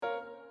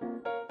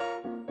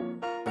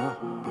Taylor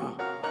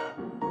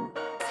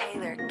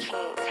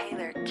King,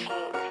 Taylor King,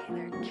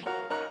 Taylor King.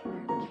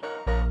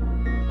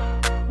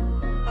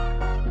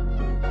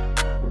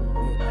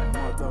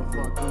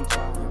 Motherfucking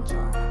China.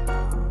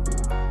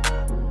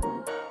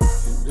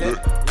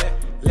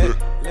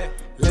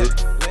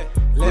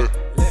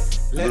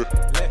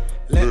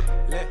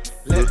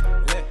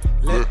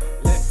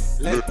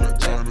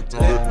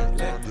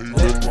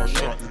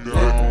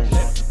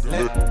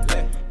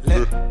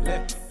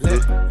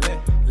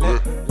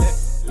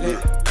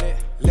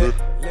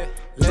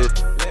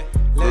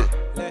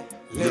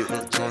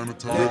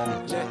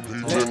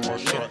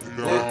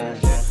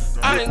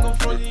 I ain't gon'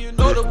 front you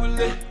know that we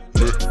lit.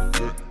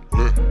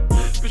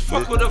 Bitch,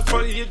 fuck with the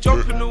front of you,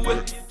 jump in the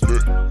way.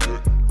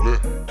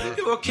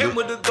 If I came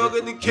with the dog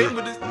and he came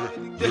with this,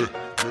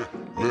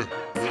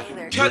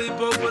 Cali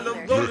bug when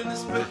I'm rolling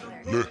this bit.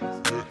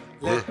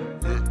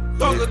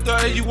 Longer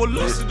die, you will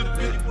lose in the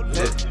bit.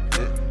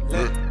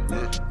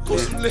 Go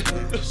some lit,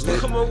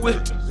 look at my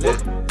whip.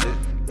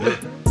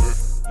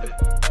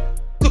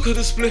 Look at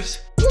the splits.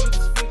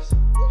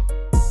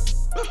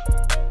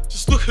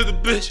 Just look at the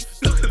bitch.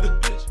 Look at the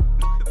bitch.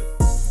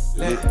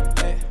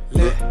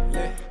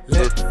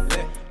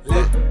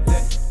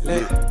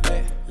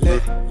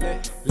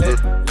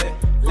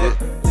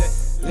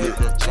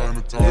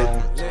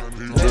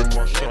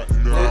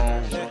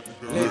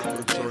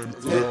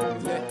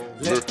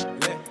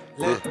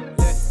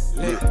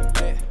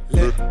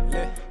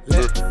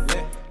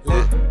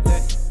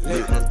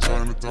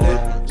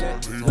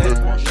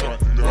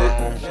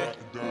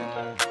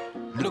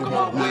 Look at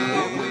my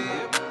whip.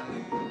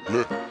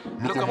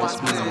 Look at my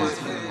split.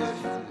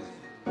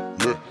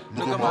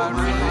 Look at my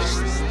wrist.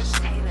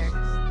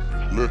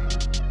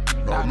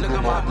 Now look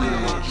at my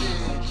bitch.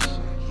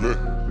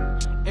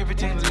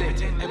 Everything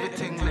lit,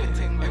 everything lit,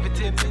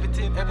 everything lit,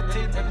 everything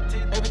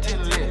lit,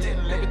 everything lit,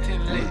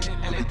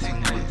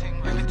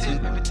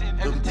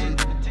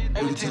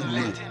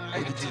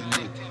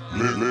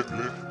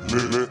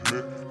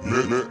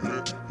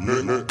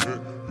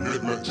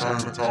 Litlike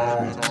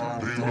Chinatown,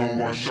 you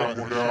know I shot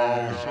it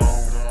down.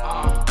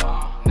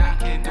 Now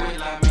can't do it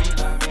like me,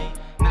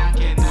 now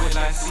can't do it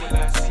like C.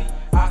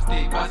 I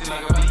stay bossy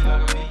like a bee,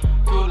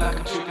 feel like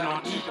I'm tricking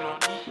on E.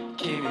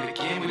 Give me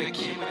the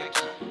key,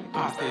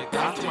 pass it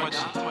down to my G.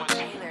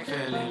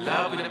 Fell in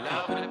love with it,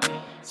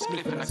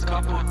 spliffing a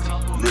couple of tea.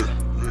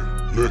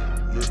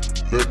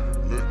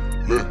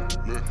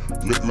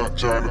 Litlike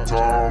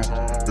Chinatown,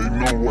 they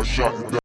know I shot it down.